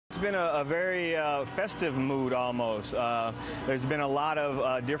been a very festive mood almost. There's been a lot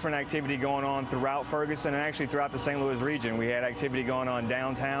of different activity going on throughout Ferguson and actually throughout the St. Louis region. We had activity going on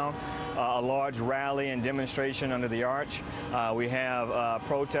downtown, a large rally and demonstration under the arch. We have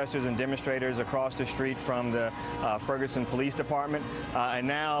protesters and demonstrators across the street from the Ferguson Police Department. And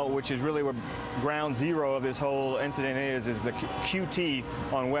now, which is really where ground zero of this whole incident is the QT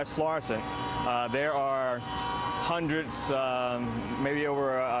on West Florissant. There are hundreds, maybe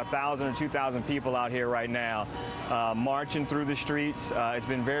over 1,000 or 2,000 people out here right now marching through the streets. It's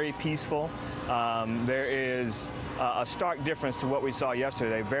been very peaceful. There is a stark difference to what we saw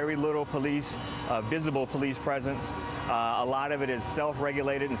yesterday. Very little police, visible police presence. A lot of it is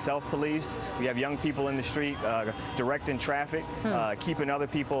self-regulated and self-policed. We have young people in the street directing traffic, keeping other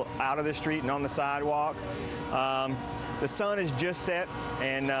people out of the street and on the sidewalk. The sun is just set,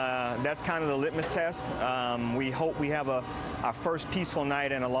 and that's kind of the litmus test. We hope we have our first peaceful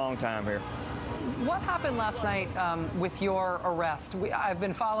night in a long time here. What happened last night with your arrest? I've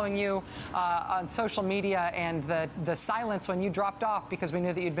been following you on social media, and the silence when you dropped off because we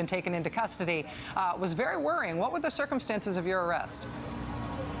knew that you'd been taken into custody was very worrying. What were the circumstances of your arrest?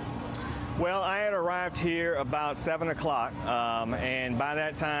 Well, I had arrived here about 7 o'clock, and by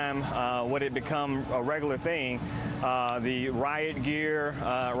that time, what had become a regular thing, the riot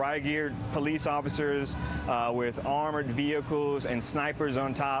geared police officers with armored vehicles and snipers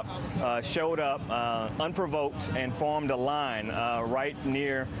on top showed up unprovoked and formed a line right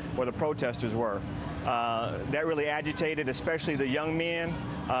near where the protesters were. That really agitated, especially the young men.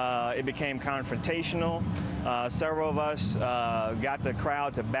 It became confrontational. Several of us got the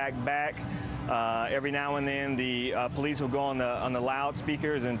crowd to back. Every now and then, the police will go on the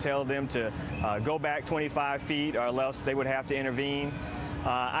loudspeakers and tell them to go back 25 feet, or else they would have to intervene.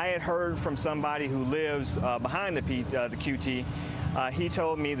 I had heard from somebody who lives behind the QT. He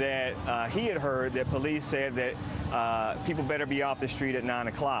told me that he had heard that police said that people better be off the street at 9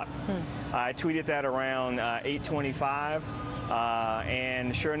 o'clock. I tweeted that around 8:25.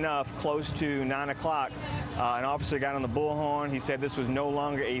 And sure enough, close to 9 o'clock, an officer got on the bullhorn. He said this was no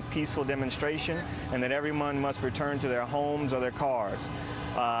longer a peaceful demonstration and that everyone must return to their homes or their cars.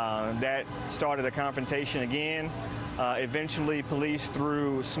 That started a confrontation again. Eventually, police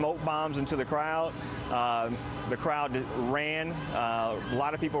threw smoke bombs into the crowd. The crowd ran. A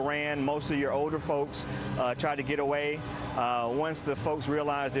lot of people ran. Most of your older folks tried to get away. Once the folks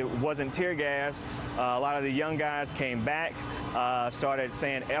realized it wasn't tear gas, a lot of the young guys came back, started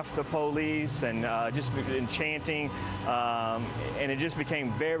saying F the police and just chanting, and it just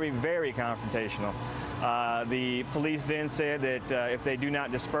became very, very confrontational. The police then said that if they do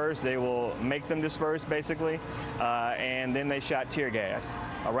not disperse, they will make them disperse, basically, and then they shot tear gas.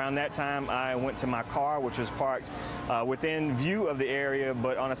 Around that time, I went to my car, which was parked within view of the area,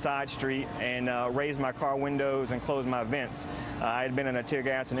 but on a side street, and raised my car windows and closed my vents. I had been in a tear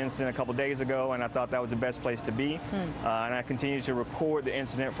gas incident a couple days ago, and I thought that was the best place to be, and I continued to record the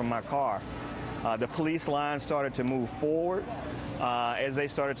incident from my car. The police line started to move forward. As they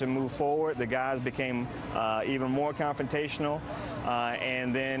started to move forward, the guys became even more confrontational,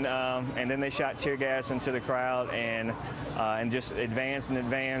 and then they shot tear gas into the crowd and just advanced and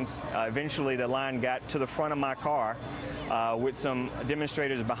advanced. Eventually, the line got to the front of my car with some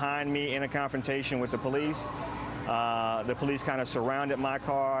demonstrators behind me in a confrontation with the police. The police kind of surrounded my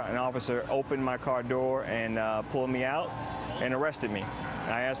car. An officer opened my car door and pulled me out and arrested me.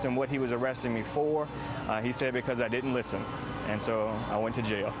 I asked him what he was arresting me for. He said because I didn't listen. And so I went to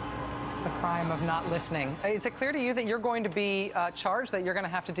jail. The crime of not listening. Is it clear to you that you're going to be charged, that you're going to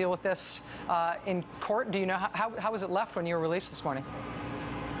have to deal with this in court? Do you know how was it left when you were released this morning?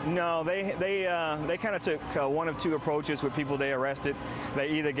 No, they kind of took one of two approaches with people they arrested. They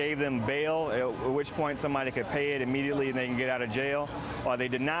either gave them bail, at which point somebody could pay it immediately and they can get out of jail, or they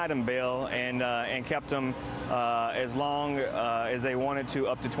denied them bail and kept them as long as they wanted to,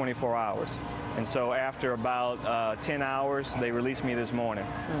 up to 24 hours. And so after about 10 hours, they released me this morning.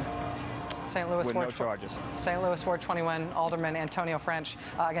 St. Louis with no charges. St. Louis Ward 21 Alderman Antonio French,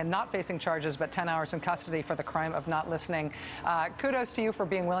 again, not facing charges, but 10 hours in custody for the crime of not listening. Kudos to you for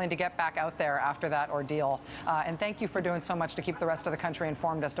being willing to get back out there after that ordeal. And thank you for doing so much to keep the rest of the country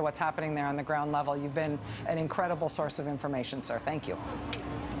informed as to what's happening there on the ground level. You've been an incredible source of information, sir. Thank you.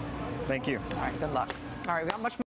 Thank you. All right, good luck. All right, we got much more.